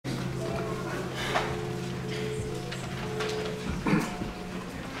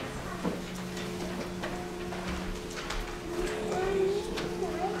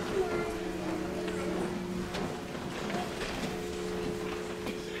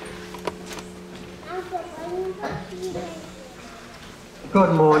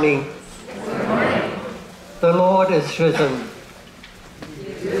Good morning. Good morning. The Lord is risen. He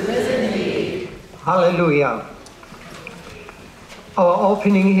is risen indeed. Hallelujah. Our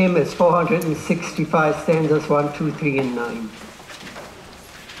opening hymn is 465, stanzas 1, 2, 3, and 9.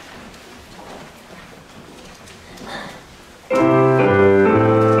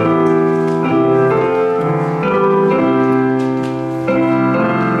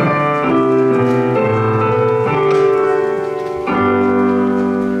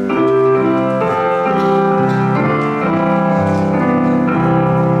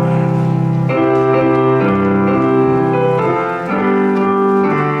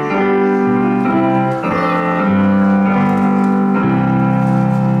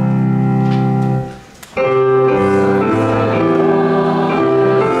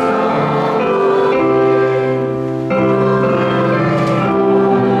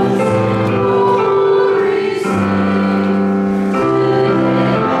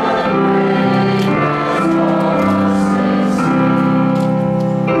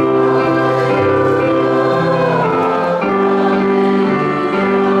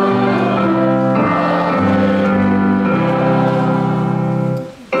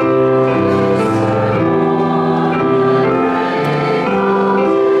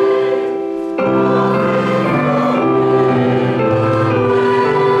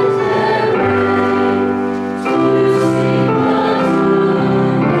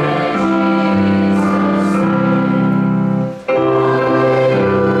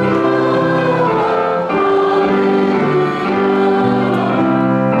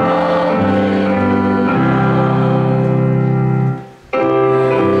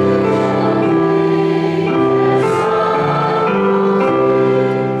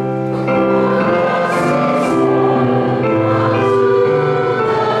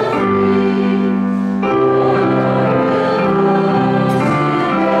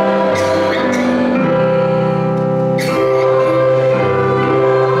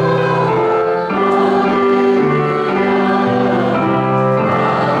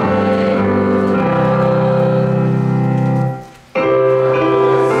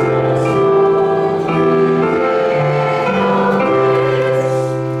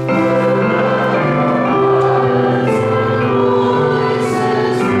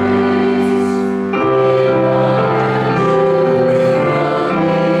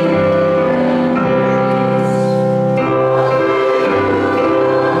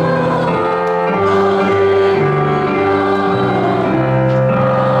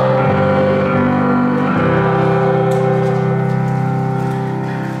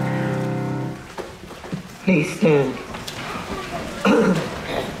 Please stand.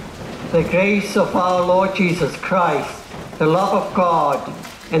 The grace of our Lord Jesus Christ, the love of God,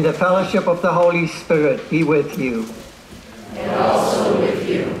 and the fellowship of the Holy Spirit be with you. And also with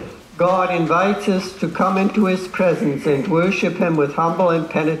you. God invites us to come into his presence and worship him with humble and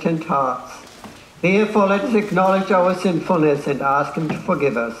penitent hearts. Therefore, let us acknowledge our sinfulness and ask him to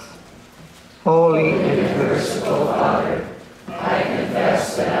forgive us. Holy and merciful Father, I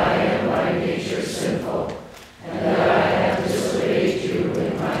confess that I am by nature sinful, and that I have disobeyed you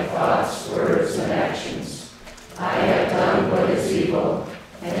in my thoughts, words, and actions. I have done what is evil,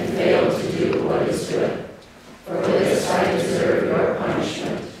 and failed to do what is good. For this I deserve your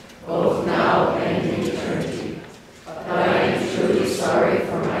punishment, both now and in eternity. But I am truly sorry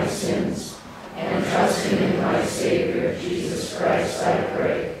for my sins, and trusting in my Savior, Jesus Christ, I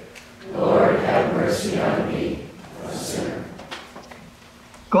pray. Lord, have mercy on me, a sinner.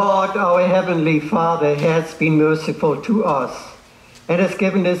 God, our Heavenly Father, has been merciful to us and has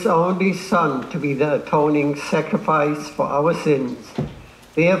given his only Son to be the atoning sacrifice for our sins.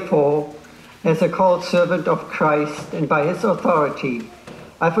 Therefore, as a called servant of Christ and by his authority,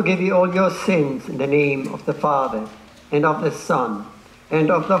 I forgive you all your sins in the name of the Father, and of the Son, and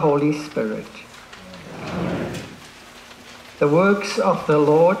of the Holy Spirit. Amen. The works of the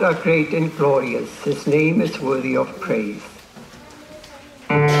Lord are great and glorious. His name is worthy of praise.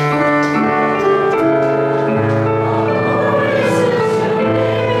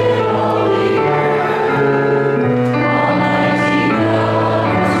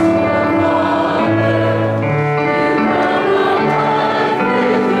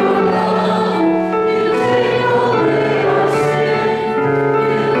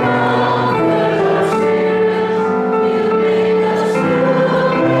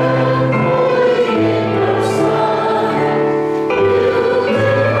 Holy in your Son.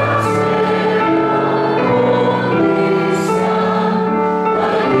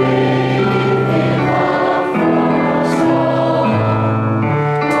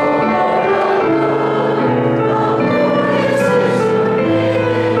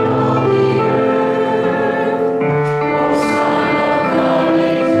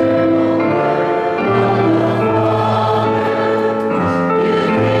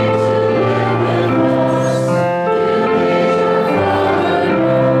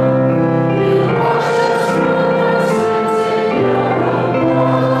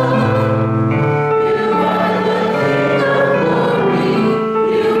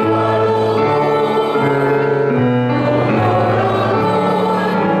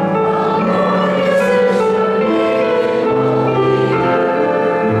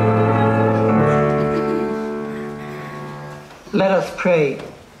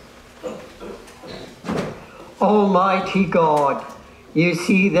 Almighty God, you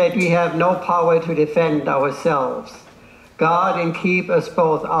see that we have no power to defend ourselves. Guard and keep us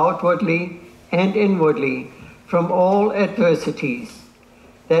both outwardly and inwardly from all adversities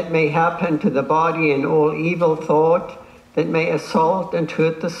that may happen to the body and all evil thought that may assault and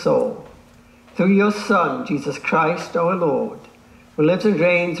hurt the soul. Through your Son, Jesus Christ our Lord, who lives and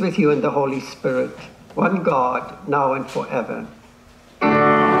reigns with you in the Holy Spirit, one God, now and forever.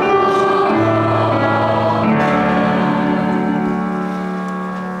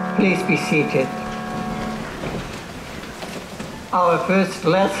 Please be seated. Our first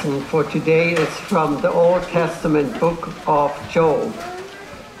lesson for today is from the Old Testament book of Job.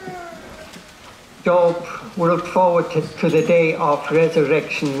 Job looked forward to the day of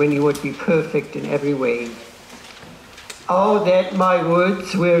resurrection when he would be perfect in every way. Oh, that my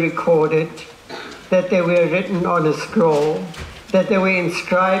words were recorded, that they were written on a scroll, that they were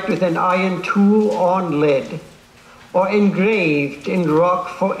inscribed with an iron tool on lead, or engraved in rock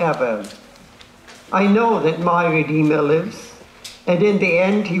forever. I know that my Redeemer lives, and in the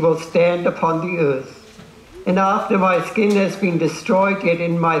end he will stand upon the earth. And after my skin has been destroyed, yet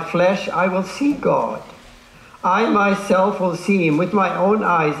in my flesh I will see God. I myself will see him with my own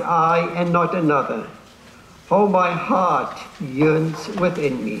eyes, I and not another. Oh, my heart yearns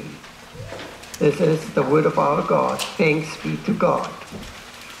within me. This is the word of our God. Thanks be to God.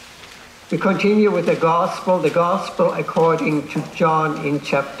 We continue with the gospel according to John in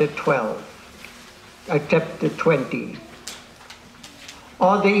chapter 20.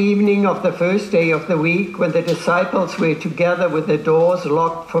 On the evening of the first day of the week, when the disciples were together with the doors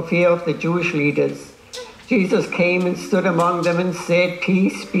locked for fear of the Jewish leaders, Jesus came and stood among them and said,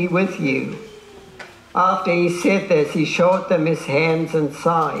 "Peace be with you." After he said this, he showed them his hands and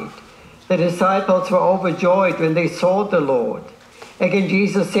side. The disciples were overjoyed when they saw the Lord. Again,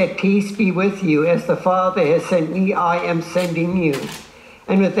 Jesus said, "Peace be with you. As the Father has sent me, I am sending you."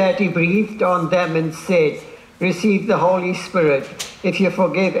 And with that, he breathed on them and said, "Receive the Holy Spirit. If you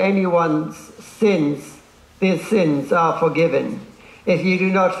forgive anyone's sins, their sins are forgiven. If you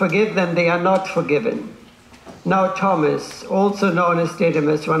do not forgive them, they are not forgiven." Now Thomas, also known as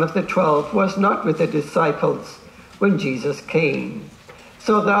Didymus, one of the 12, was not with the disciples when Jesus came.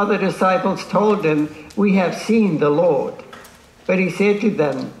 So the other disciples told him, "We have seen the Lord." But he said to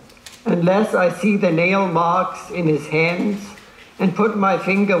them, "Unless I see the nail marks in his hands, and put my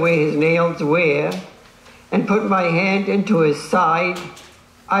finger where his nails were, and put my hand into his side,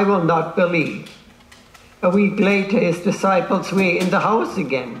 I will not believe." A week later, his disciples were in the house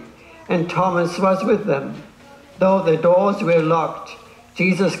again, and Thomas was with them. Though the doors were locked,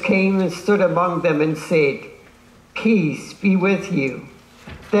 Jesus came and stood among them and said, "Peace be with you."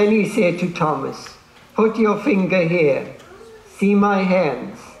 Then he said to Thomas, "Put your finger here. See my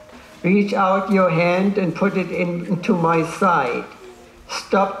hands. Reach out your hand and put it into my side.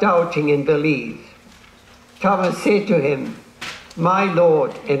 Stop doubting and believe." Thomas said to him, "My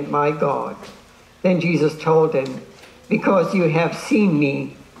Lord and my God." Then Jesus told him, "Because you have seen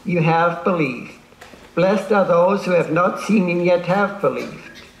me, you have believed. Blessed are those who have not seen and yet have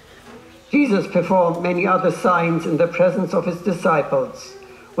believed." Jesus performed many other signs in the presence of his disciples,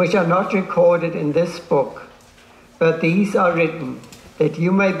 which are not recorded in this book. But these are written, that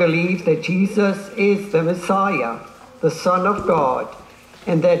you may believe that Jesus is the Messiah, the Son of God,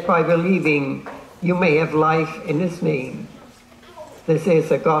 and that by believing you may have life in his name. This is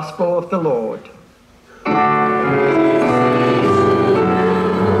the gospel of the Lord.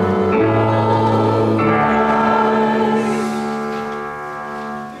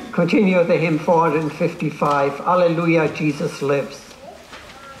 Continue the hymn 455, Alleluia, Jesus lives.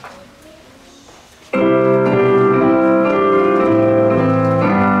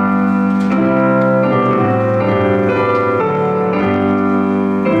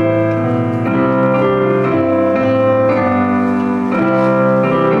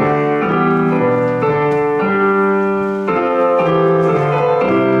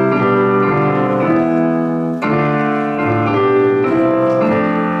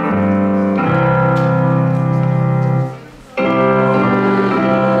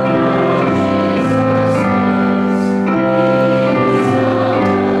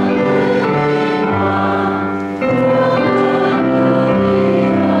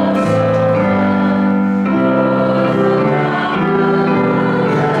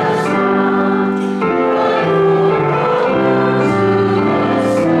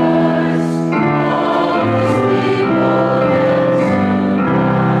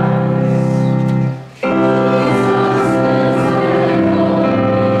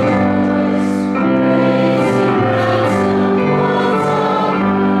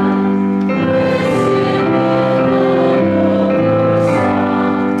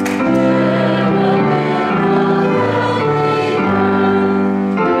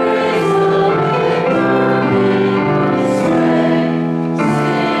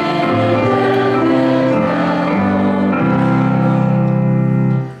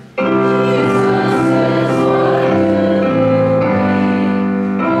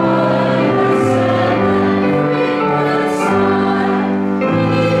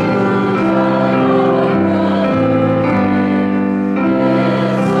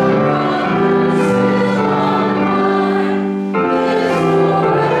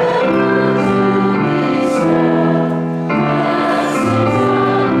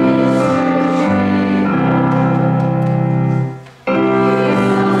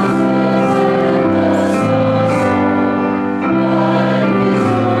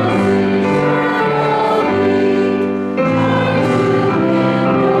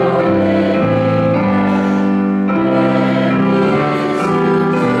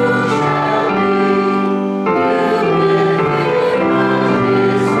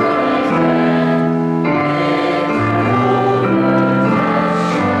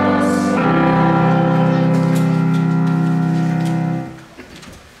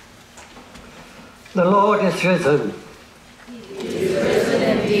 is risen. He is risen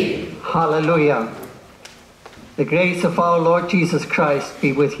indeed. Hallelujah. The grace of our Lord Jesus Christ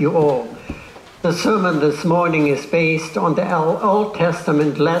be with you all. The sermon this morning is based on the Old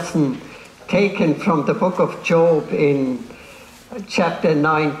Testament lesson taken from the book of Job in chapter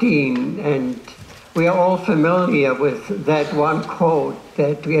 19. And we are all familiar with that one quote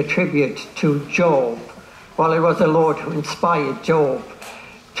that we attribute to Job. Well, it was the Lord who inspired Job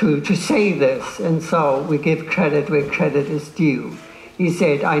to say this, and so we give credit where credit is due. He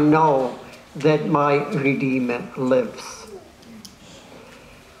said, I know that my Redeemer lives.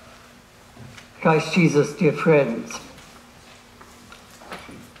 Christ Jesus, dear friends,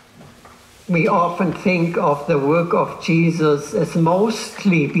 we often think of the work of Jesus as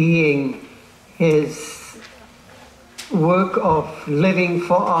mostly being his work of living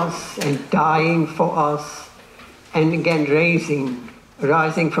for us and dying for us and again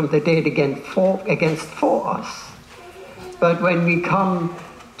rising from the dead again for us. But when we come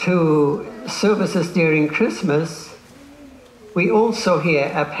to services during Christmas, we also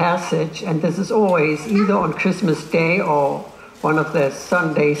hear a passage, and this is always either on Christmas Day or one of the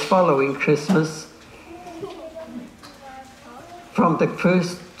Sundays following Christmas, from the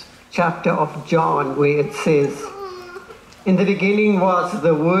first chapter of John, where it says, in the beginning was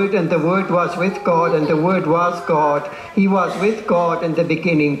the Word, and the Word was with God, and the Word was God. He was with God in the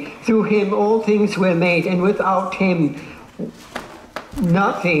beginning. Through him all things were made, and without him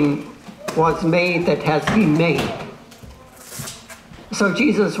nothing was made that has been made. So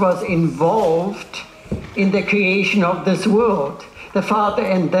Jesus was involved in the creation of this world. The Father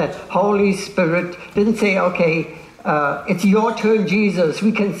and the Holy Spirit didn't say, okay, it's your turn, Jesus.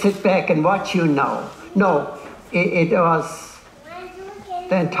 We can sit back and watch you now. No, it was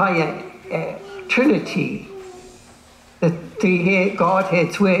the entire Trinity. The three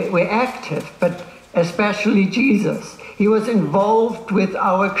Godheads were active, but especially Jesus. He was involved with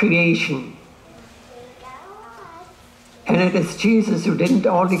our creation. And it is Jesus who didn't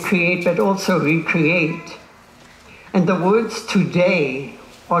only create, but also recreate. And the words today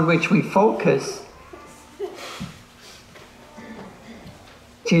on which we focus,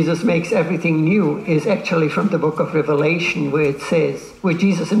 Jesus makes everything new, is actually from the book of Revelation, where it says, where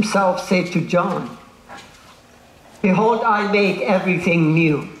Jesus himself said to John, behold, I make everything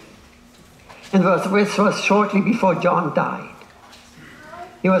new. And this was shortly before John died.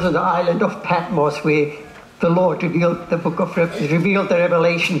 He was on the island of Patmos where the Lord revealed the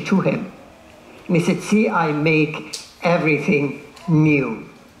revelation to him. And he said, see, I make everything new.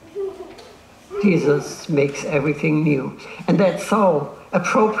 Jesus makes everything new. And that's so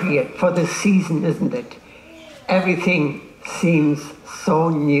appropriate for this season, isn't it? Everything seems so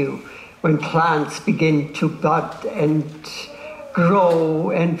new when plants begin to bud and grow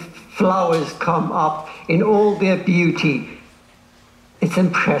and flowers come up in all their beauty. It's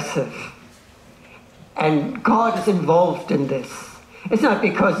impressive. And God is involved in this. It's not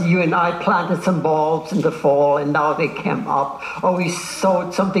because you and I planted some bulbs in the fall and now they came up, or we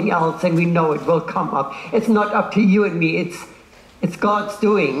sowed something else and we know it will come up. It's not up to you and me. It's God's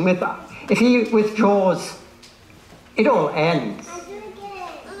doing. If he withdraws, it all ends.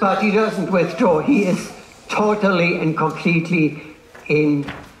 But he doesn't withdraw. He is totally and completely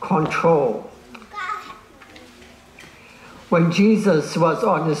in control. When Jesus was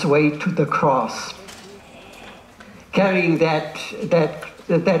on his way to the cross, carrying that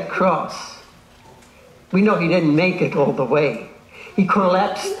cross, we know he didn't make it all the way. He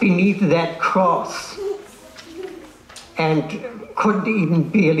collapsed beneath that cross and couldn't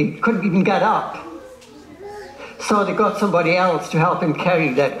even get up. So they got somebody else to help him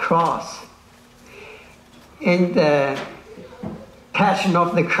carry that cross. In the Passion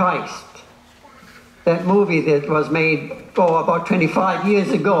of the Christ, that movie that was made about 25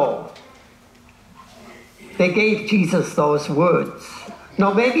 years ago, they gave Jesus those words.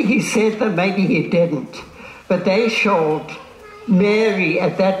 Now, maybe he said them, maybe he didn't. But they showed Mary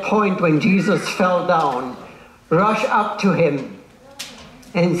at that point when Jesus fell down, rush up to him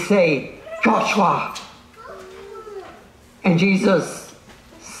and say, Joshua. And Jesus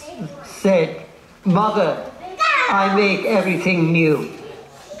said, Mother, I make everything new.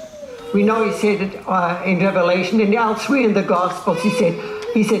 We know he said it in Revelation and elsewhere in the Gospels.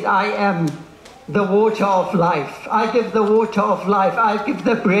 He said, I am the water of life. I give the water of life. I give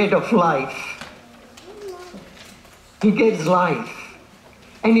the bread of life. He gives life.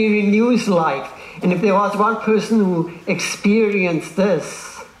 And he renews life. And if there was one person who experienced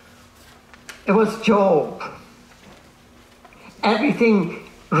this, it was Job. Everything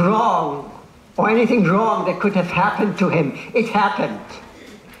wrong, or anything wrong that could have happened to him, it happened.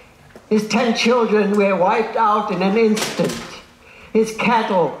 His 10 children were wiped out in an instant. His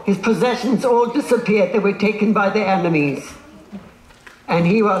cattle, his possessions all disappeared. They were taken by the enemies. And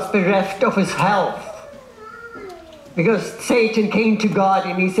he was bereft of his health. Because Satan came to God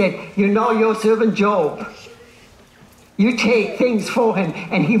and he said, you know your servant Job. You take things for him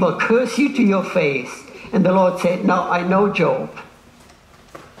and he will curse you to your face. And the Lord said, no, I know Job.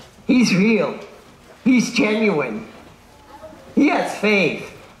 He's real. He's genuine. He has faith.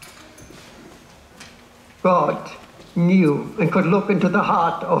 God knew and could look into the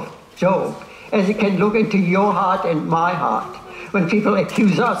heart of Job as he can look into your heart and my heart. When people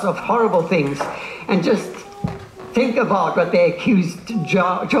accuse us of horrible things, and just think about what they accused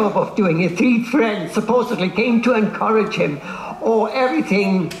Job of doing. His 3 friends supposedly came to encourage him. Oh,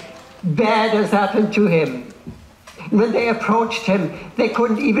 everything bad has happened to him. And when they approached him, they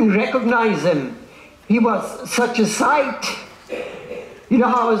couldn't even recognize him. He was such a sight. You know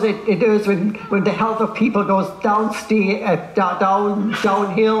how it is when the health of people goes downhill,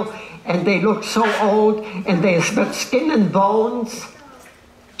 and they look so old, and they're skin and bones.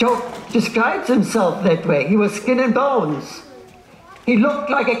 Job describes himself that way. He was skin and bones. He looked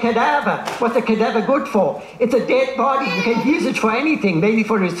like a cadaver. What's a cadaver good for? It's a dead body. You can use it for anything, maybe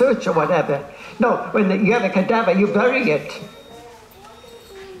for research or whatever. No, when you have a cadaver, you bury it.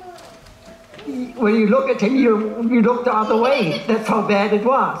 When you look at him, you look the other way. That's how bad it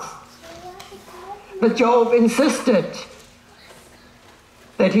was. But Job insisted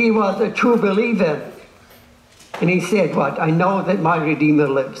that he was a true believer. And he said, what? I know that my Redeemer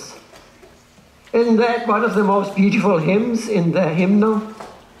lives. Isn't that one of the most beautiful hymns in the hymnal?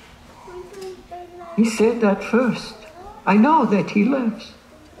 He said that first. I know that he lives.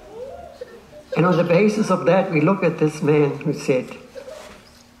 And on the basis of that, we look at this man who said,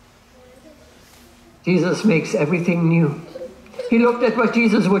 Jesus makes everything new. He looked at what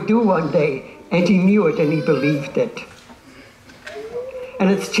Jesus would do one day, and he knew it and he believed it. And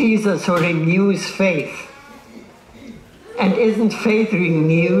it's Jesus who renews faith. And isn't faith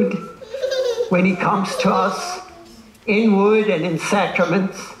renewed when he comes to us in word and in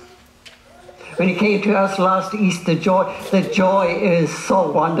sacraments? When he came to us last Easter, the joy is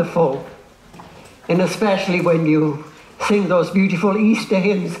so wonderful. And especially when you sing those beautiful Easter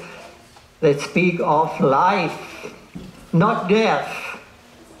hymns that speak of life, not death.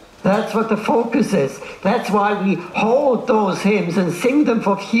 That's what the focus is. That's why we hold those hymns and sing them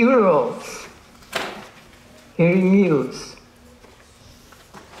for funerals. He renews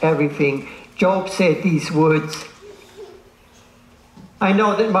everything. Job said these words, I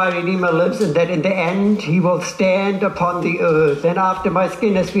know that my Redeemer lives and that in the end he will stand upon the earth. And after my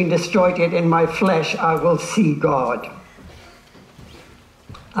skin has been destroyed, yet in my flesh I will see God.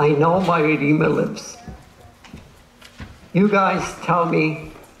 I know my Redeemer lives. You guys tell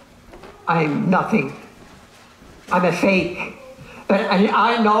me I'm nothing. I'm a fake. But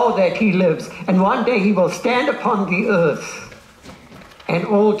I know that he lives. And one day he will stand upon the earth and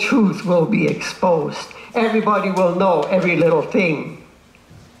all truth will be exposed. Everybody will know every little thing.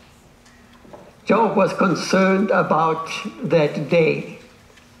 Job was concerned about that day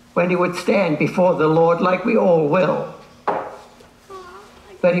when he would stand before the Lord like we all will.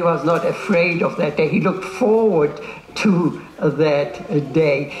 But he was not afraid of that day. He looked forward to that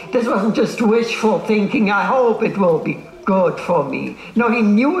day. This wasn't just wishful thinking, I hope it will be good for me. No, he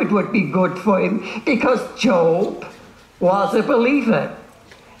knew it would be good for him because Job was a believer.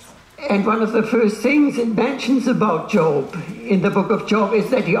 And one of the first things it mentions about Job in the book of Job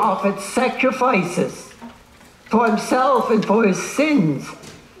is that he offered sacrifices for himself and for his sins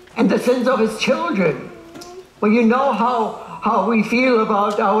and the sins of his children. Well, you know how we feel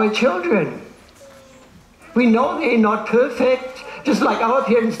about our children. We know they're not perfect, just like our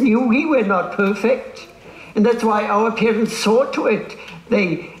parents knew we were not perfect. And that's why our parents saw to it.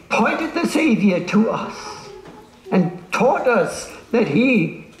 They pointed the Savior to us and taught us that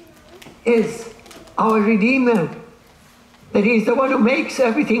he is our Redeemer, that he's the one who makes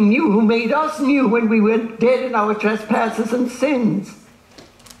everything new, who made us new when we were dead in our trespasses and sins.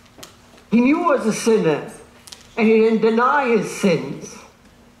 He knew I was a sinner, and he didn't deny his sins.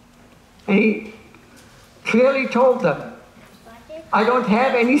 And he clearly told them, I don't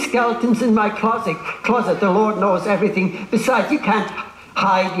have any skeletons in my closet. The Lord knows everything. Besides, you can't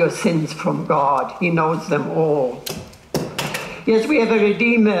hide your sins from God. He knows them all. Yes, we have a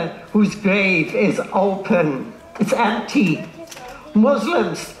Redeemer whose grave is open. It's empty.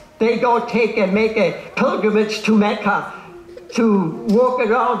 Muslims, they go make a pilgrimage to Mecca to walk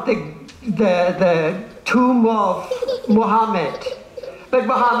around the tomb of Muhammad. But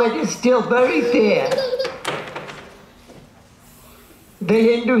Muhammad is still buried there. The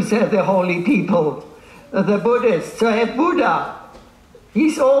Hindus have the holy people. The Buddhists have Buddha.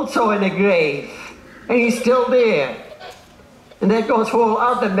 He's also in a grave, and he's still there. And that goes for all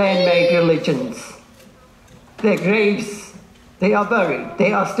other man-made religions. Their graves, they are buried.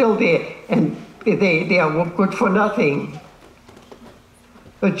 They are still there, and they are good for nothing.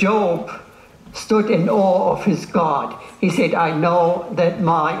 But Job stood in awe of his God. He said, I know that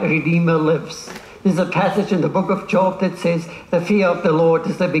my Redeemer lives. There's a passage in the book of Job that says, the fear of the Lord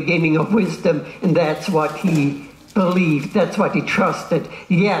is the beginning of wisdom, and that's what he believed. That's what he trusted.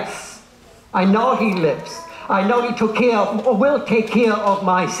 Yes, I know he lives. I know he took care of, or will take care of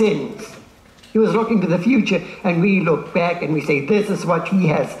my sins. He was looking to the future, and we look back and we say, this is what he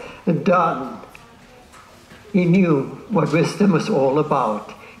has done. He knew what wisdom was all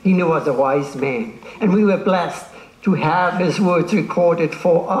about. He knew as a wise man. And we were blessed to have his words recorded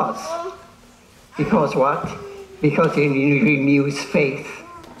for us. Because what? Because he renews faith.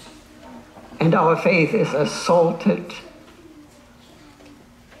 And our faith is assaulted.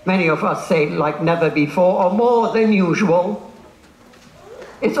 Many of us say like never before or more than usual.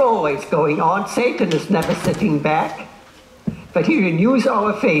 It's always going on. Satan is never sitting back. But he renews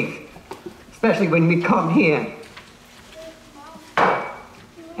our faith, especially when we come here.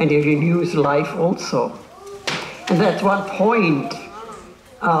 And he renews life also. And that's one point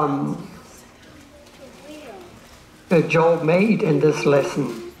that Job made in this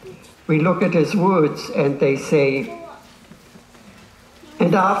lesson. We look at his words and they say,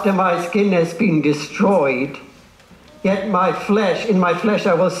 and after my skin has been destroyed, yet in my flesh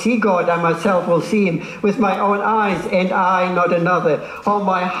I will see God, I myself will see him with my own eyes, and I not another. Oh,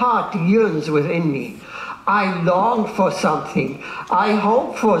 my heart yearns within me. I long for something. I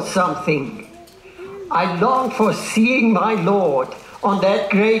hope for something. I long for seeing my Lord on that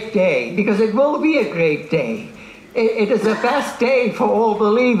great day, because it will be a great day. It is the best day for all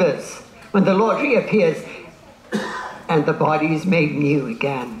believers when the Lord reappears and the body is made new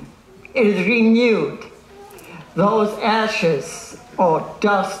again. It is renewed. Those ashes or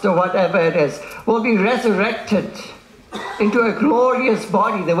dust or whatever it is will be resurrected into a glorious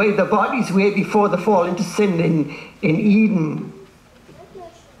body, the way the bodies were before the fall into sin in Eden.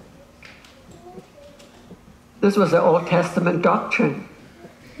 This was the Old Testament doctrine.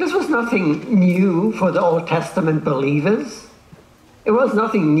 This was nothing new for the Old Testament believers. It was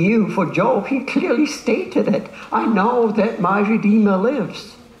nothing new for Job. He clearly stated it. I know that my Redeemer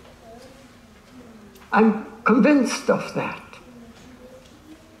lives. I'm convinced of that.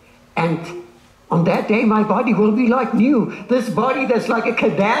 And on that day, my body will be like new. This body that's like a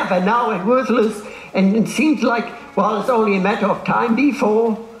cadaver now and worthless, and it seems like, well, it's only a matter of time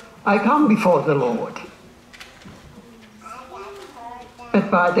before I come before the Lord. But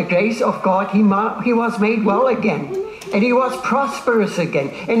by the grace of God, he was made well again, and he was prosperous again,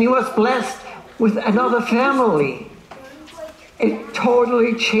 and he was blessed with another family. It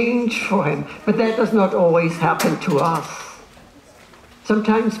totally changed for him, but that does not always happen to us.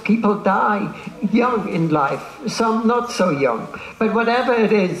 Sometimes people die young in life, some not so young. But whatever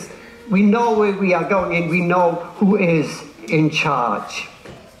it is, we know where we are going, and we know who is in charge.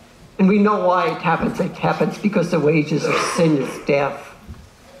 And we know why it happens. It happens because the wages of sin is death.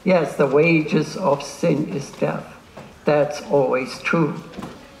 Yes, the wages of sin is death. That's always true.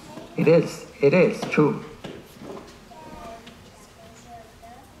 It is true.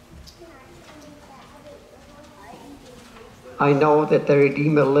 I know that the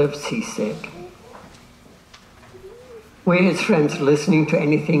Redeemer lives, he said. Were his friends listening to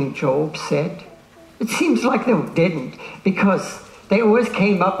anything Job said? It seems like they didn't, because they always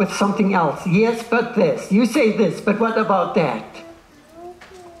came up with something else. Yes, but this. You say this, but what about that?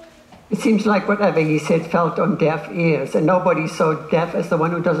 It seems like whatever he said fell on deaf ears, and nobody's so deaf as the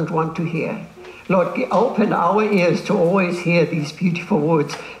one who doesn't want to hear. Lord, open our ears to always hear these beautiful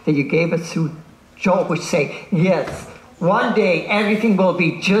words that you gave us through Job, which say, yes, one day everything will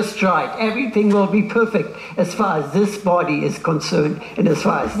be just right. Everything will be perfect as far as this body is concerned and as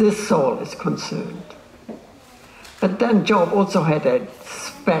far as this soul is concerned. But then Job also had a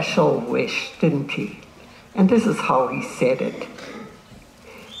special wish, didn't he? And this is how he said it.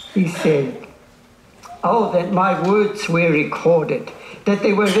 He said, oh, that my words were recorded, that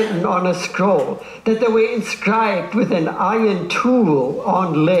they were written on a scroll, that they were inscribed with an iron tool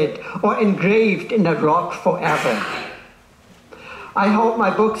on lead or engraved in a rock forever. I hope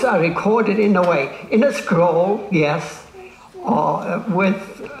my books are recorded in a way, in a scroll, yes, or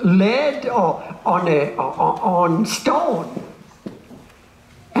with lead or on stone.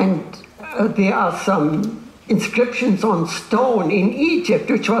 And there are some inscriptions on stone in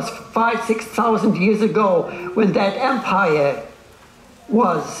Egypt, which was 5,000 to 6,000 years ago, when that empire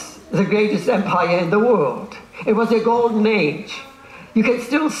was the greatest empire in the world. It was a golden age. You can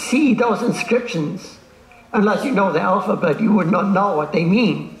still see those inscriptions. Unless you know the alphabet, you would not know what they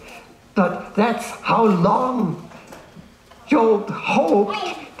mean. But that's how long Job hoped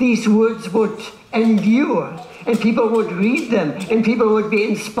these words would endure, and people would read them, and people would be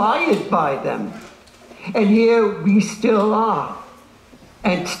inspired by them. And here we still are.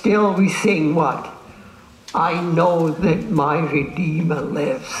 And still we sing what? I know that my Redeemer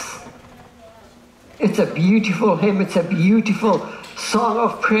lives. It's a beautiful hymn. It's a beautiful song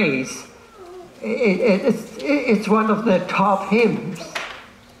of praise. It's one of the top hymns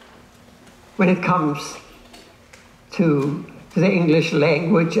when it comes to the English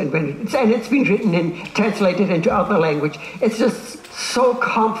language, and it's been written and translated into other language. It's just so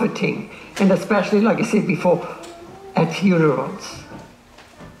comforting, and especially, like I said before, at funerals.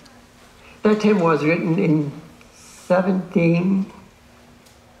 That hymn was written in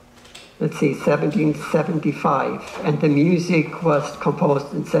 1775, and the music was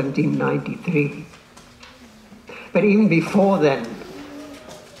composed in 1793. But even before then,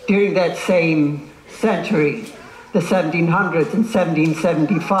 during that same century, the 1700s and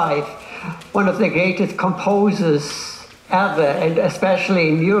 1775, one of the greatest composers ever, and especially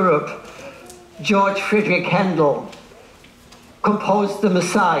in Europe, George Friedrich Handel, composed the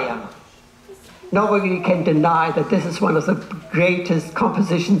Messiah. Nobody can deny that this is one of the greatest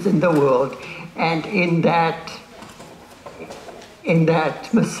compositions in the world. And in that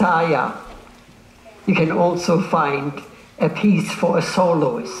Messiah, you can also find a piece for a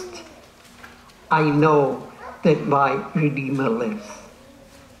soloist. I know that my Redeemer lives.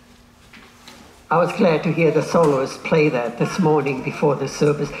 I was glad to hear the soloist play that this morning before the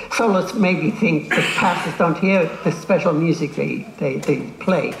service. Soloists maybe think that pastors don't hear the special music they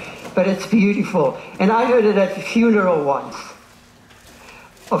play. But it's beautiful. And I heard it at a funeral once.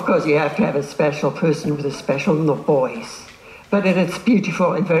 Of course, you have to have a special person with a special voice. But it's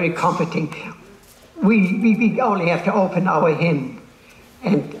beautiful and very comforting. We only have to open our hymn,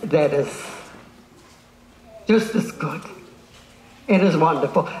 and that is just as good. It is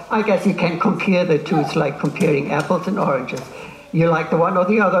wonderful. I guess you can compare the two. It's like comparing apples and oranges. You like the one or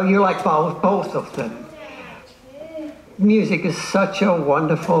the other, you like both of them. Music is such a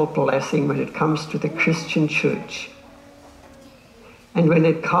wonderful blessing when it comes to the Christian church. And when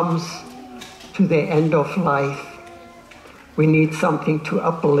it comes to the end of life, we need something to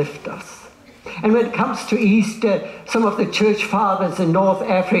uplift us. And when it comes to Easter, some of the church fathers in North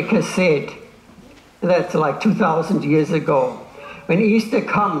Africa said, that's like 2,000 years ago, when Easter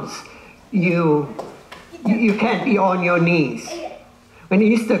comes, you can't be on your knees. When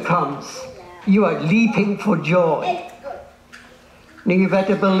Easter comes, you are leaping for joy. Now you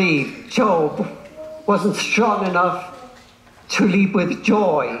better believe Job wasn't strong enough to leap with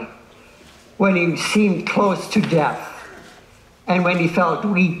joy when he seemed close to death, and when he felt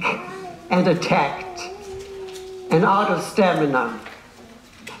weak and attacked and out of stamina.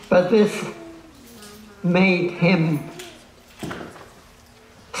 But this made him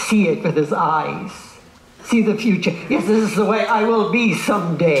see it with his eyes, see the future. Yes, this is the way I will be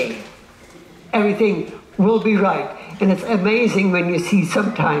someday. Everything will be right. And it's amazing when you see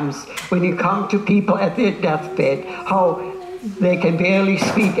sometimes, when you come to people at their deathbed, how they can barely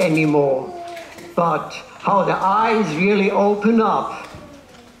speak anymore, but how the eyes really open up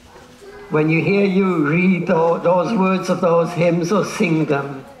when you hear you read those words of those hymns or sing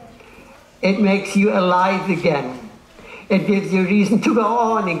them. It makes you alive again. It gives you reason to go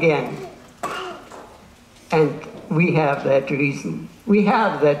on again. And we have that reason. We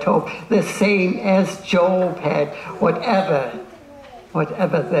have that hope, the same as Job had, whatever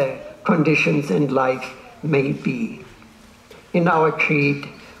the conditions in life may be. In our creed,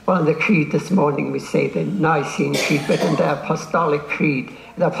 well, in the creed this morning we say the Nicene Creed, but in the Apostolic Creed,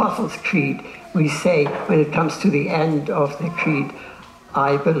 the Apostles' Creed, we say, when it comes to the end of the creed,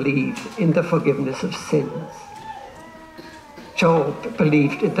 I believe in the forgiveness of sins. Job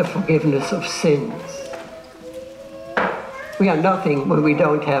believed in the forgiveness of sins. We are nothing when we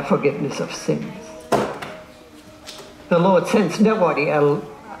don't have forgiveness of sins. The Lord sends nobody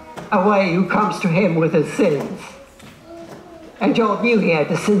away who comes to him with his sins. And Job knew he had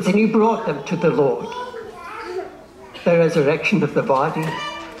the sins, and he brought them to the Lord. The resurrection of the body,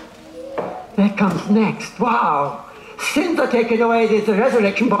 that comes next. Wow! Sins are taken away, there's a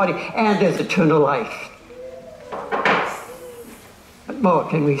resurrection body, and there's eternal life. What more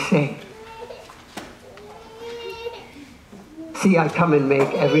can we say? See, I come and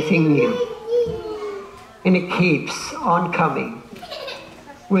make everything new. And it keeps on coming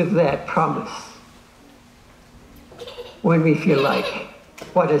with that promise. When we feel like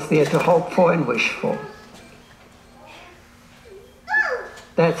what is there to hope for and wish for?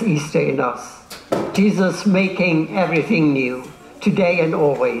 That's Easter in us. Jesus making everything new, today and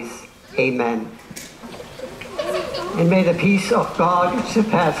always. Amen. And may the peace of God, which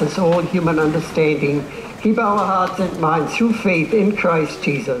surpasses all human understanding, keep our hearts and minds through faith in Christ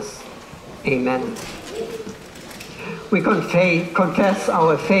Jesus. Amen. We confess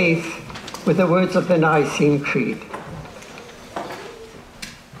our faith with the words of the Nicene Creed.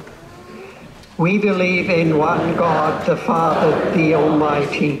 We believe in one God, the Father, the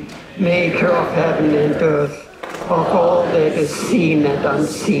Almighty, maker of heaven and earth, of all that is seen and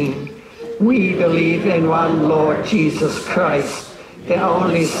unseen. We believe in one Lord Jesus Christ, the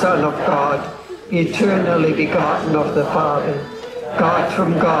only Son of God, eternally begotten of the Father, God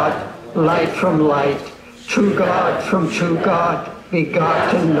from God, light from light, true God from true God,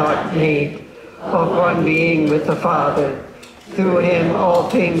 begotten, not made, of one being with the Father. Through him all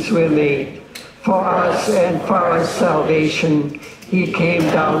things were made. For us and for our salvation, he came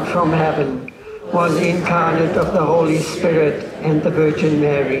down from heaven, was incarnate of the Holy Spirit and the Virgin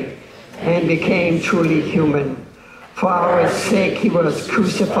Mary, and became truly human. For our sake he was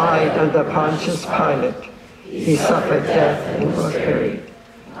crucified under Pontius Pilate. He suffered death and was buried.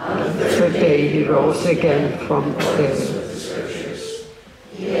 On the third day he rose again from the dead.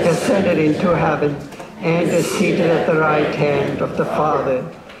 He ascended into heaven and is seated at the right hand of the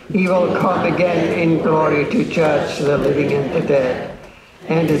Father. He will come again in glory to judge the living and the dead,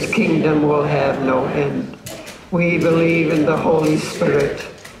 and his kingdom will have no end. We believe in the Holy Spirit,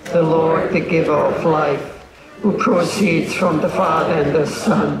 the Lord, the giver of life, who proceeds from the Father and the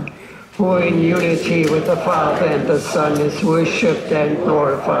Son, who in unity with the Father and the Son is worshipped and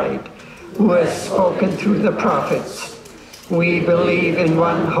glorified, who has spoken through the prophets. We believe in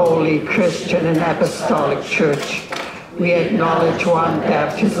one holy Christian and apostolic church. We acknowledge one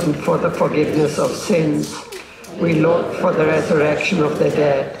baptism for the forgiveness of sins. We look for the resurrection of the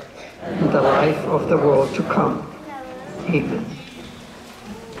dead and the life of the world to come. Amen.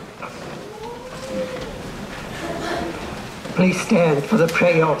 Please stand for the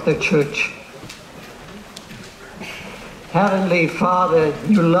prayer of the church. Heavenly Father,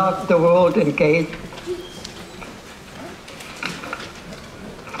 you loved the world and gave.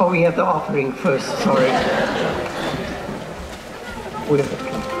 Oh, we have the offering first, sorry.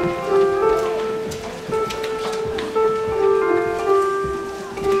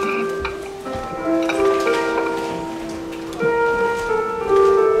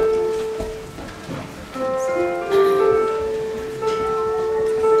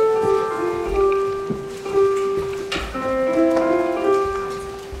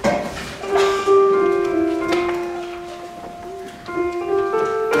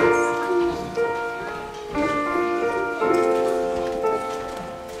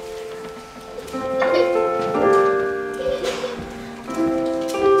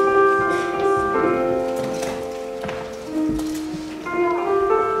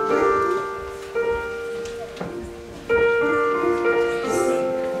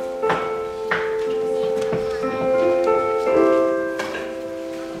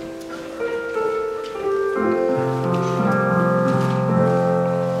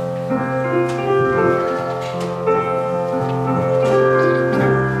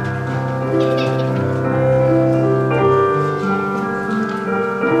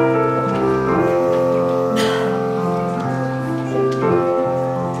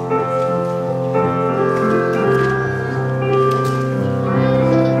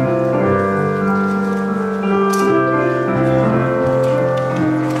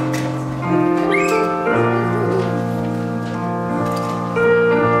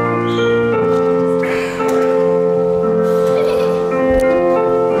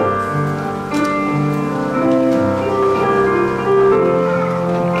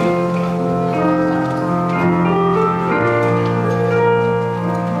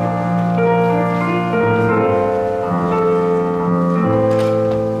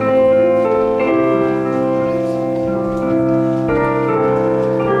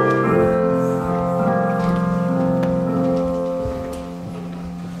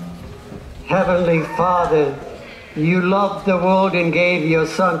 Heavenly Father, you loved the world and gave your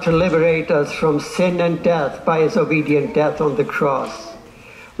Son to liberate us from sin and death by his obedient death on the cross.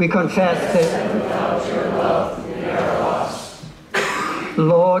 We confess that without your love we are lost.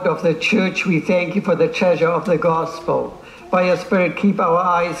 Lord of the Church, we thank you for the treasure of the gospel. By your Spirit, keep our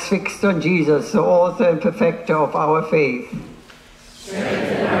eyes fixed on Jesus, the author and perfecter of our faith.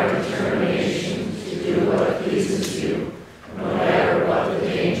 Strengthen our determination to do what pleases you, no matter what the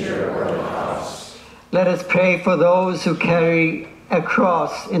danger or the cost. Let us pray for those who carry a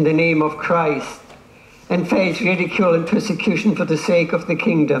cross in the name of Christ and face ridicule and persecution for the sake of the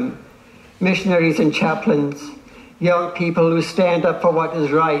kingdom, missionaries and chaplains, young people who stand up for what is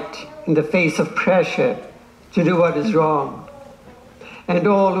right in the face of pressure to do what is wrong, and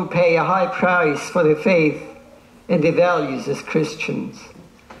all who pay a high price for their faith and their values as Christians.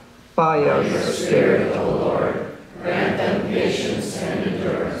 By your Spirit, O Lord, grant them patience and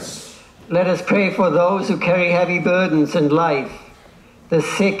endurance. Let us pray for those who carry heavy burdens in life, the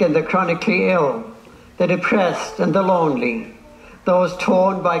sick and the chronically ill, the depressed and the lonely, those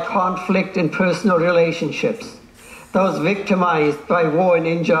torn by conflict in personal relationships, those victimized by war and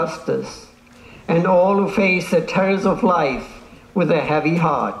injustice, and all who face the terrors of life with a heavy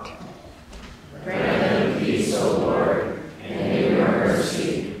heart. Grant them peace, O Lord, and in your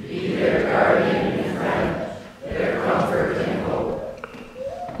mercy be their guardian and friend, their comfort and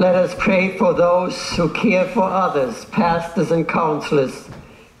hope. Let us pray for those who care for others, pastors and counselors,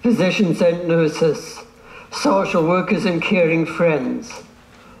 physicians and nurses, social workers and caring friends,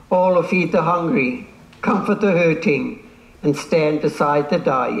 all who feed the hungry, comfort the hurting, and stand beside the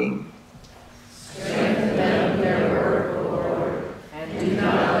dying. Strengthen them in their work, O Lord, and do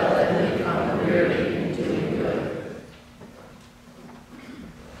not let them become weary in doing good.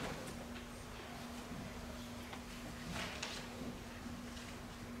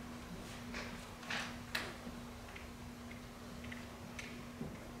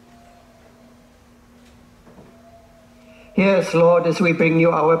 Hear us, Lord, as we bring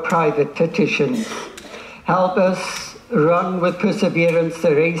you our private petitions. Help us run with perseverance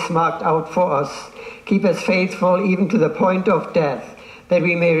the race marked out for us. Keep us faithful even to the point of death, that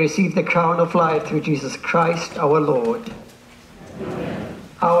we may receive the crown of life through Jesus Christ our Lord. Amen.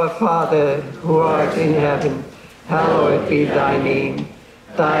 Our Father, who art in heaven, hallowed be thy name.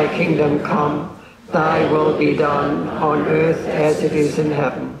 Thy kingdom come, thy will be done on earth as it is in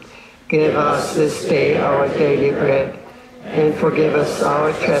heaven. Give us this day our daily bread, and forgive us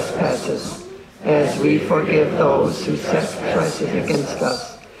our trespasses, as we forgive those who trespass against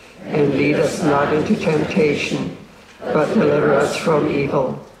us. And lead us not into temptation, but deliver us from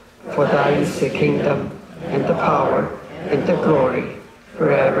evil. For thine is the kingdom, and the power, and the glory,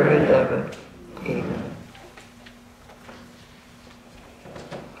 forever and ever. Amen.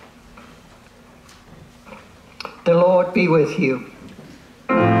 The Lord be with you.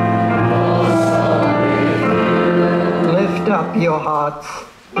 Lift up your hearts.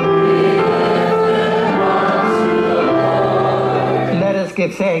 Let us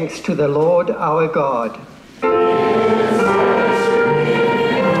give thanks to the Lord our God.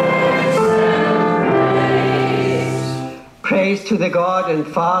 Praise to the God and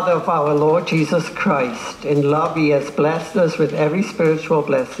Father of our Lord Jesus Christ. In love he has blessed us with every spiritual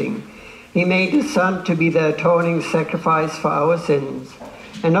blessing. He made his Son to be the atoning sacrifice for our sins,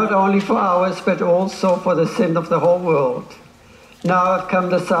 and not only for ours, but also for the sin of the whole world. Now have come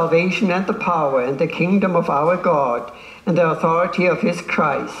the salvation and the power and the kingdom of our God and the authority of his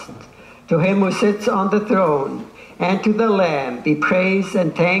Christ. To him who sits on the throne and to the Lamb be praise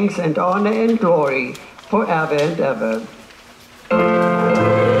and thanks and honor and glory forever and ever.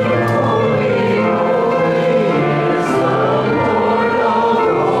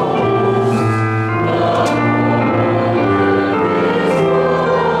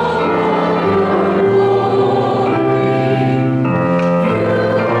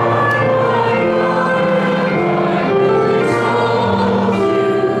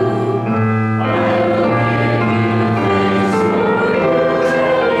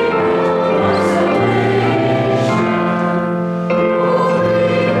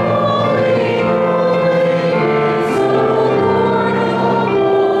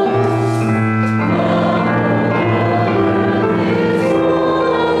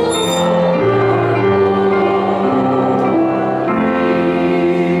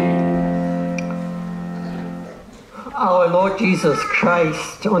 Jesus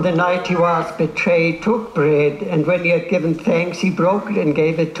Christ, on the night he was betrayed, took bread, and when he had given thanks, he broke it and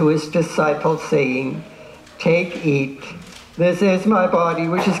gave it to his disciples, saying, "Take, eat. This is my body,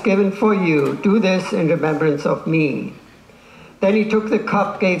 which is given for you. Do this in remembrance of me." Then he took the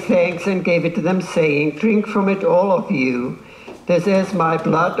cup, gave thanks, and gave it to them, saying, "Drink from it, all of you. This is my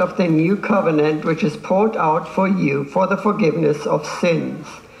blood of the new covenant, which is poured out for you for the forgiveness of sins.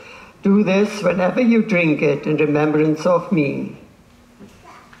 Do this whenever you drink it in remembrance of me."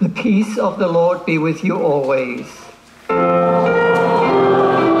 The peace of the Lord be with you always.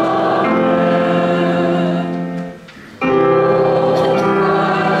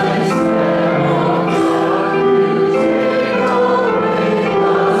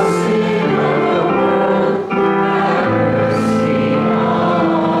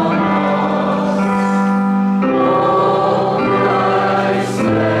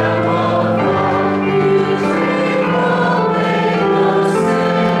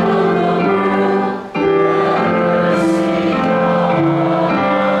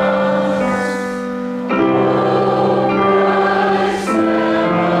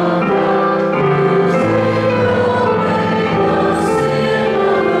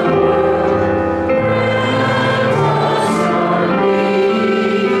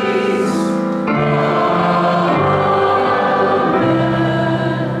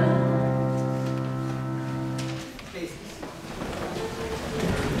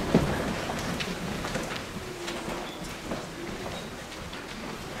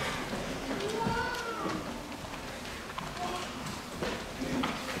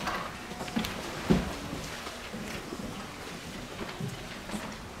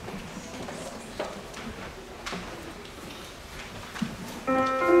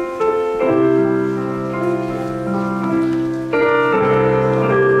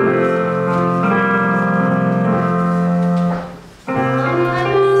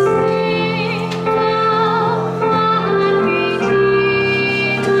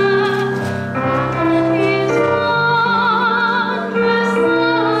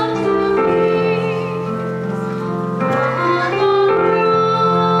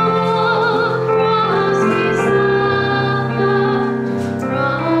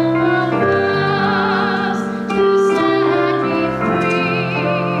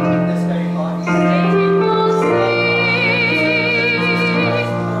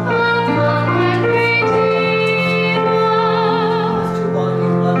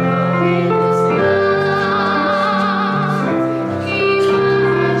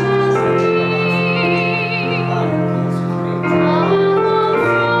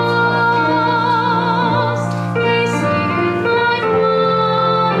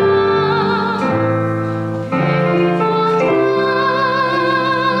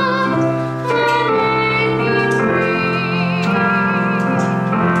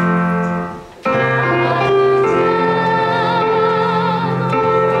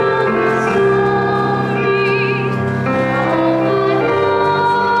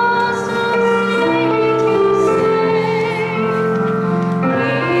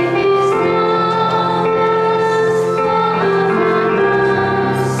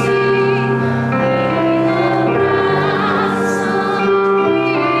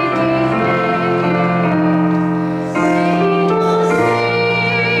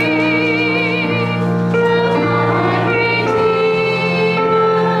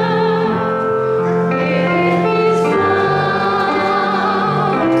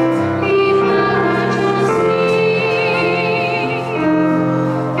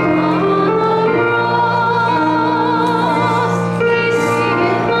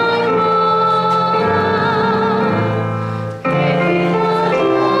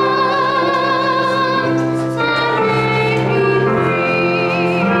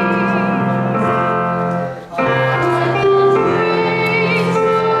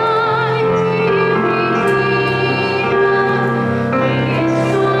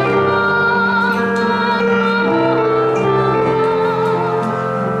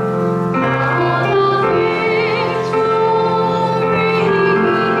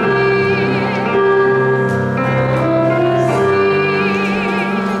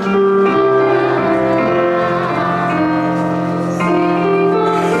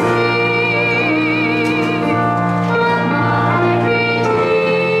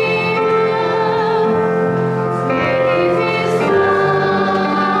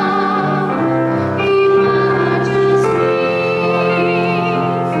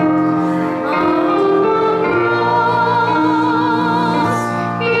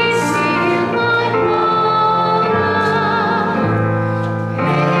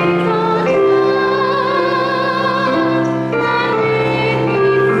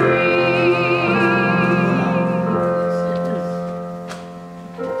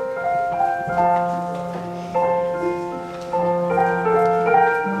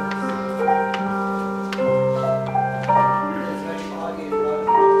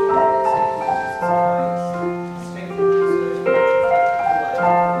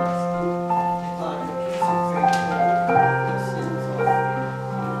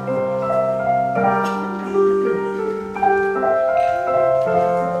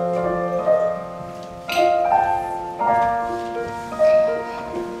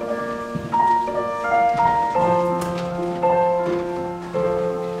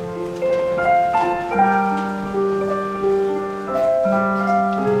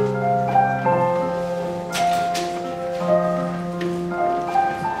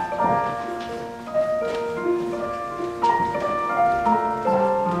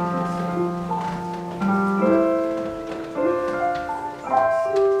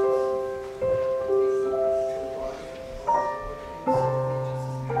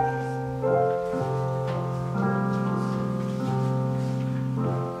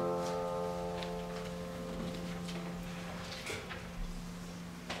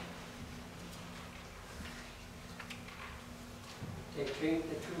 they drink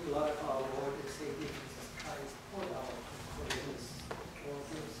the true blood of our Lord and Savior Jesus Christ, poured out for forgiveness of all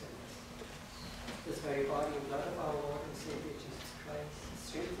their sins. This very body and blood of our Lord and Savior Jesus Christ,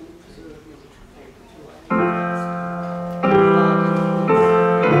 strengthen, preserve you to true faith and true life.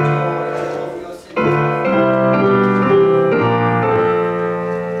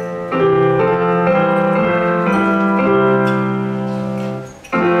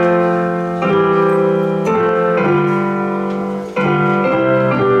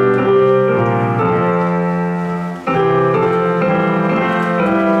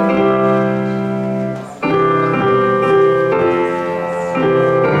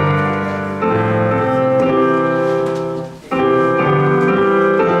 Thank you.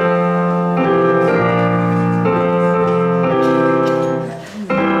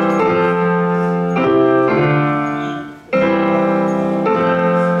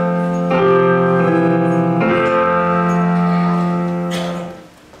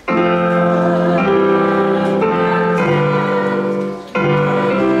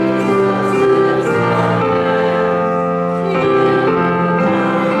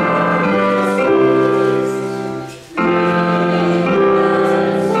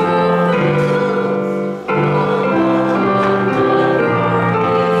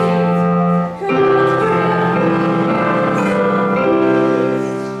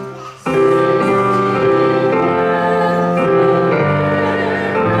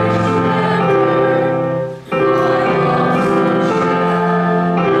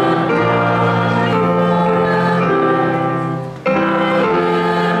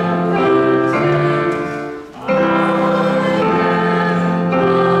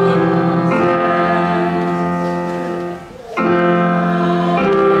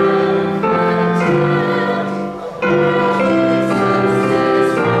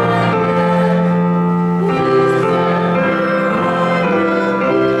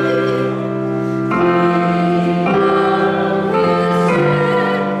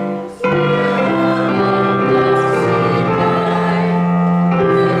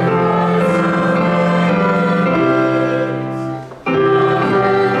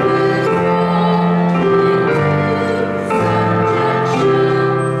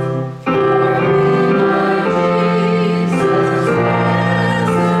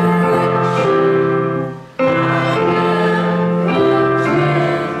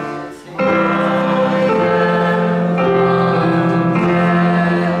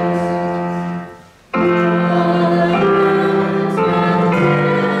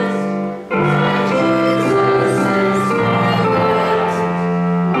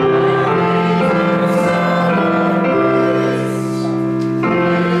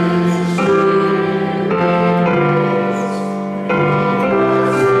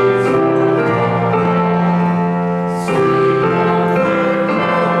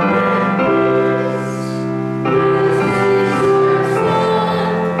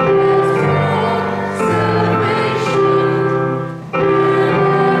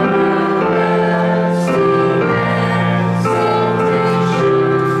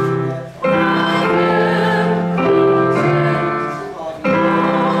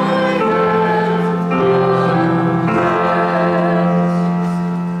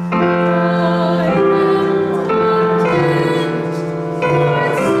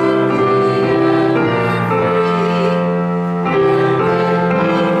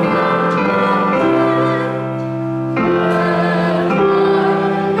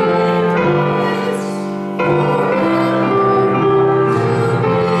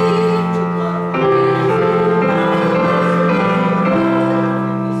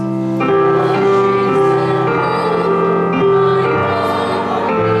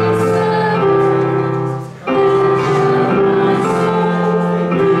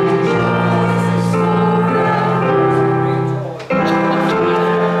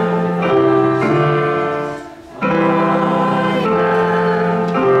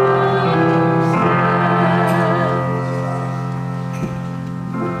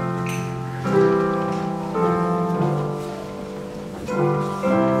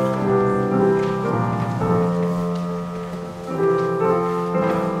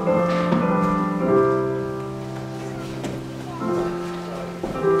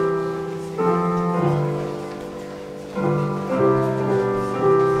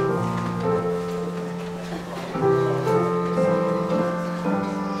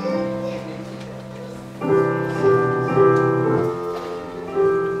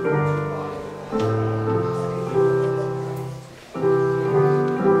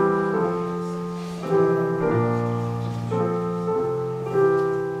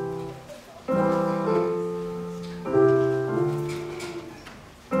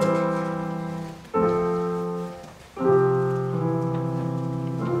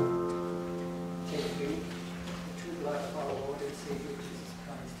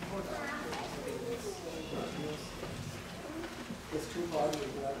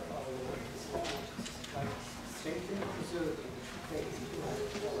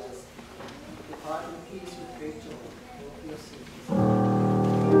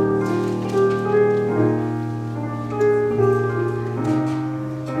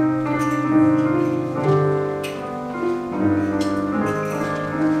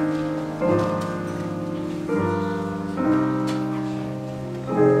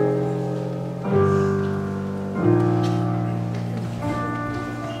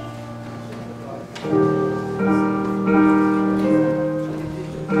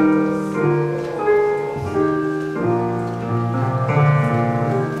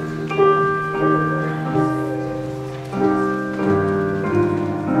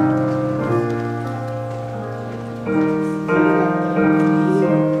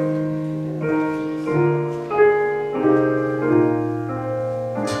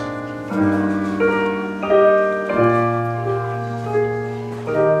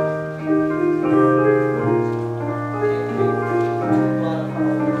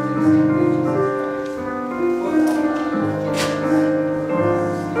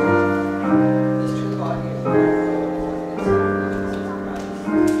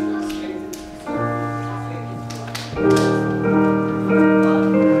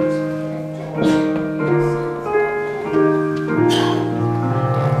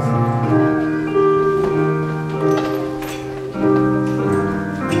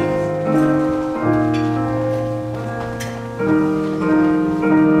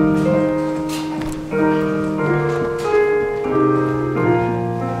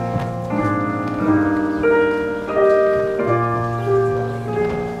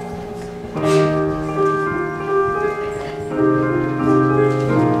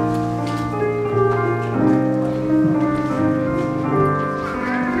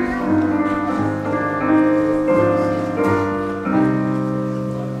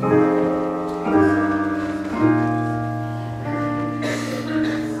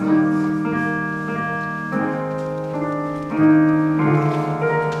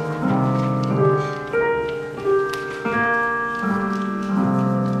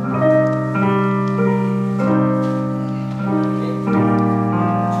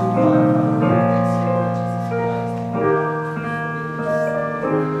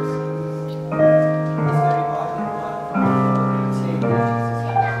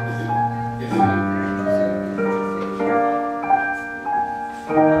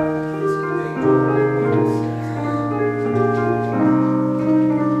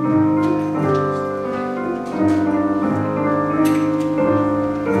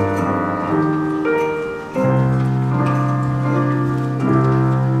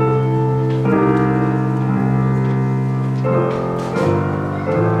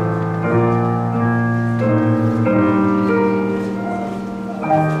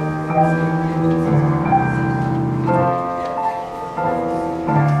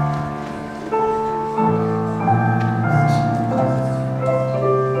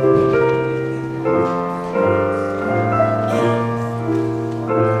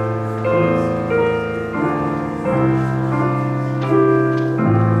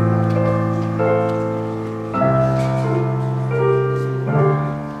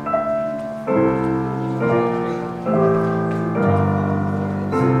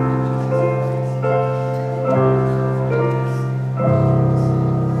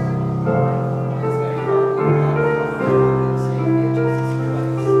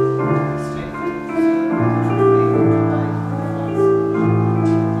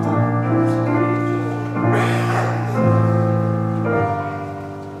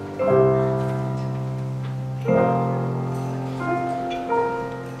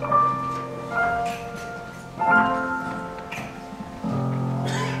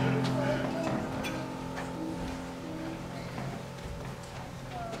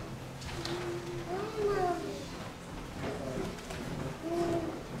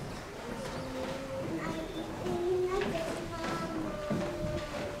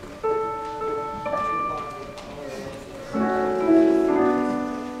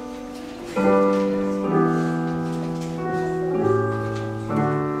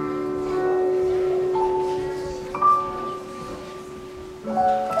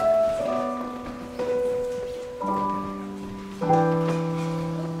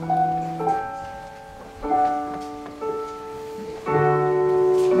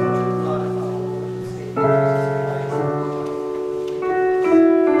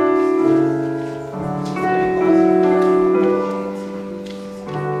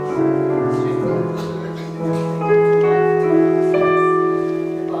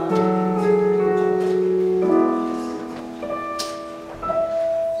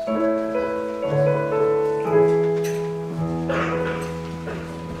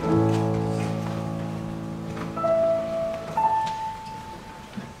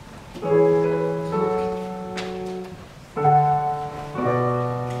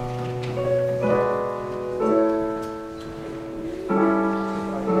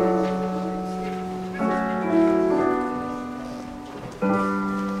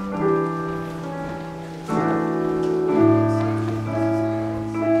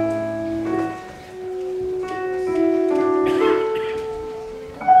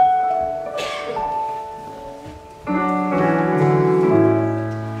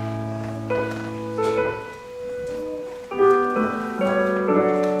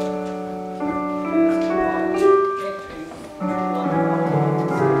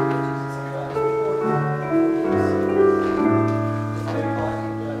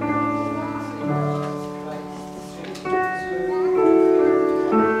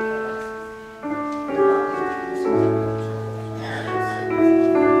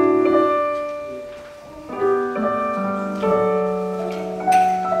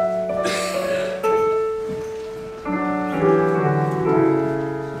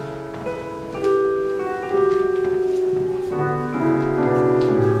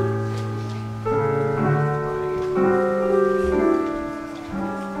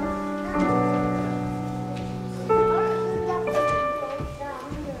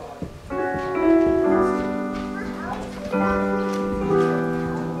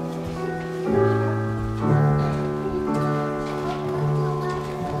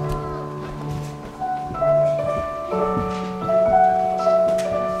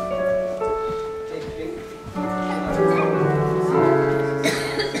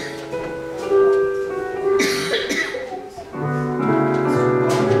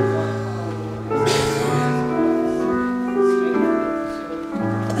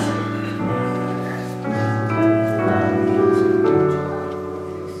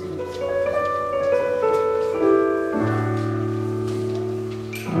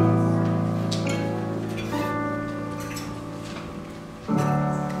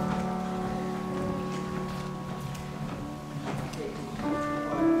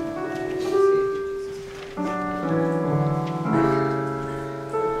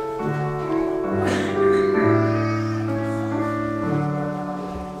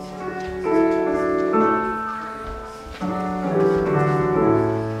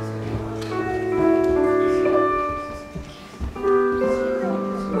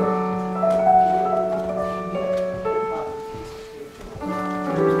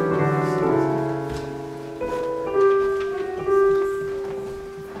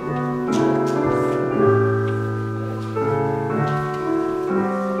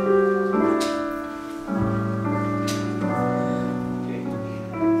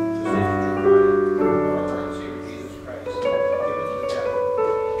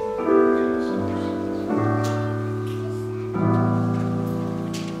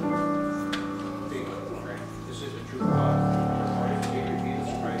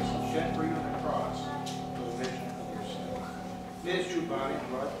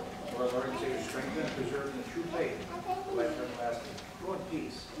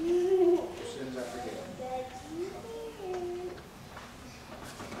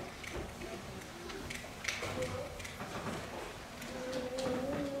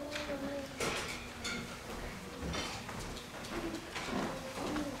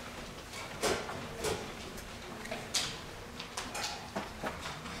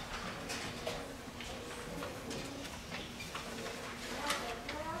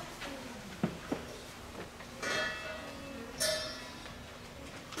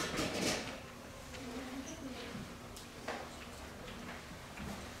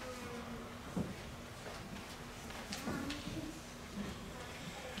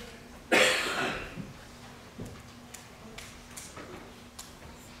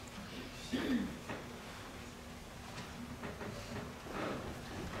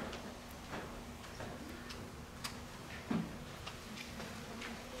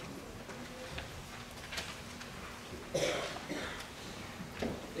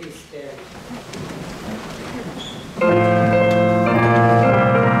 Please stand.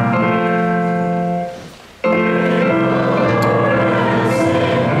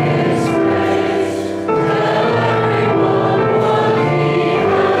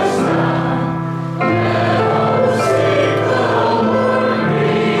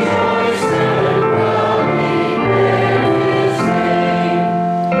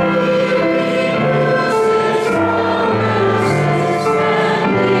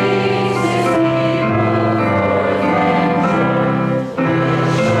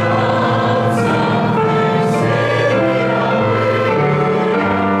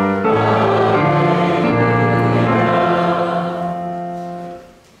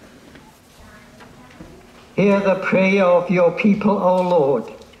 Hear the prayer of your people, O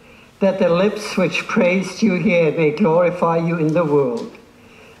Lord, that the lips which praised you here may glorify you in the world,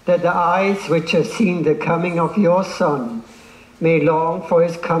 that the eyes which have seen the coming of your Son may long for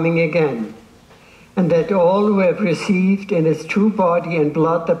his coming again, and that all who have received in his true body and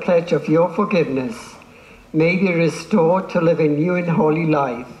blood the pledge of your forgiveness may be restored to live a new and holy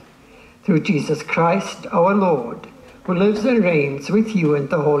life, through Jesus Christ our Lord, who lives and reigns with you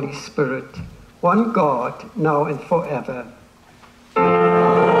and the Holy Spirit, one God, now and forever.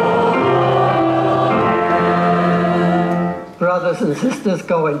 Brothers and sisters,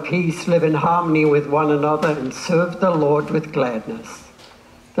 go in peace, live in harmony with one another, and serve the Lord with gladness.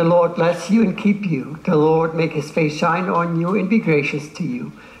 The Lord bless you and keep you. The Lord make his face shine on you and be gracious to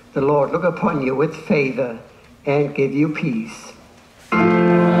you. The Lord look upon you with favor and give you peace.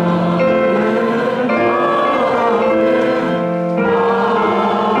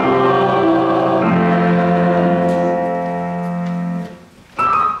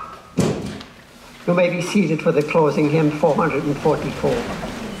 You may be seated for the closing hymn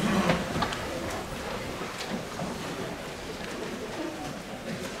 444.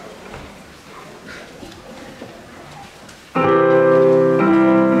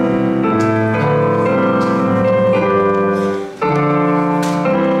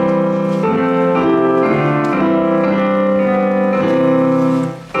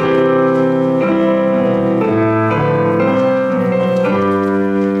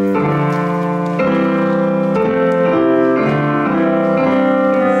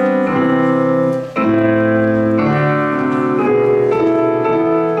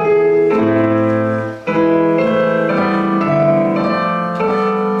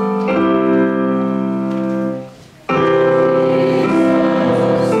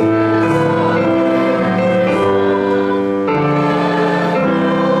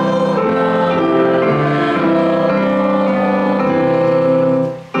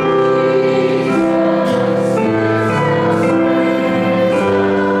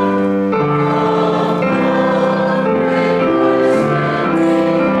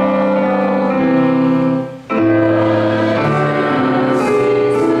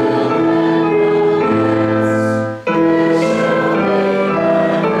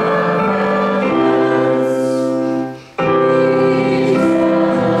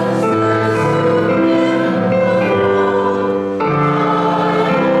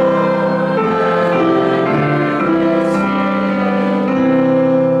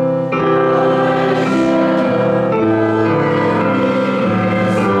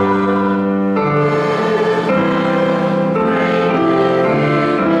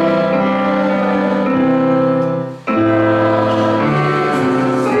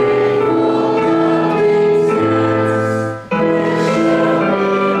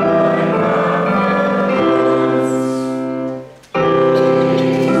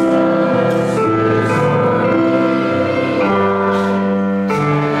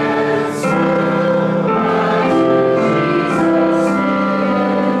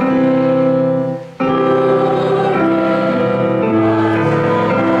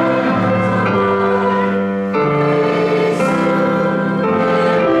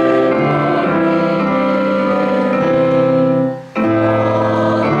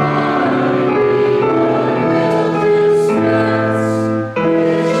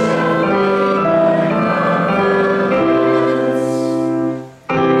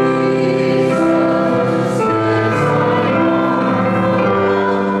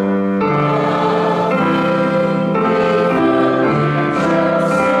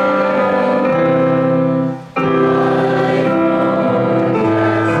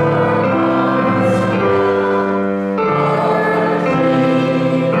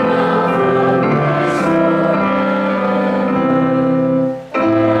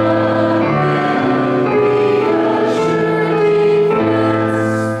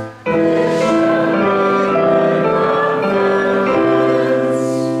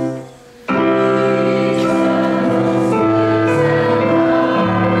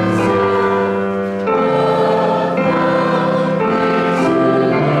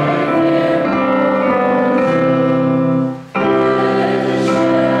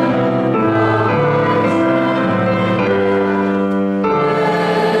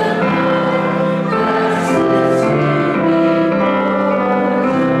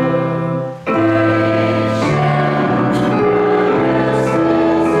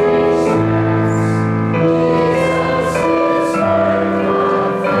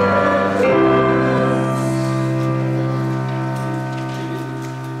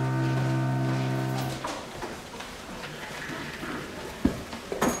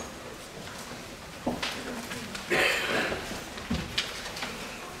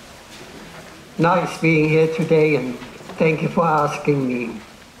 nice being here today, and thank you for asking me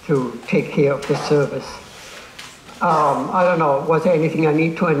to take care of the service. I don't know, was there anything I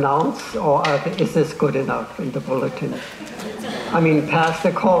need to announce, or is this good enough in the bulletin? I mean,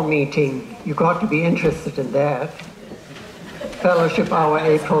 pastor call meeting, you got to be interested in that. Fellowship hour,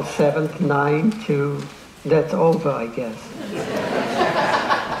 April 7th, 9 to, that's over, I guess.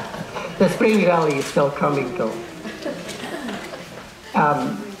 The spring rally is still coming, though.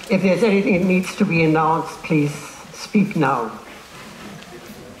 If there's anything that needs to be announced, please speak now.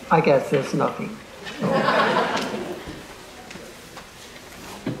 I guess there's nothing. So.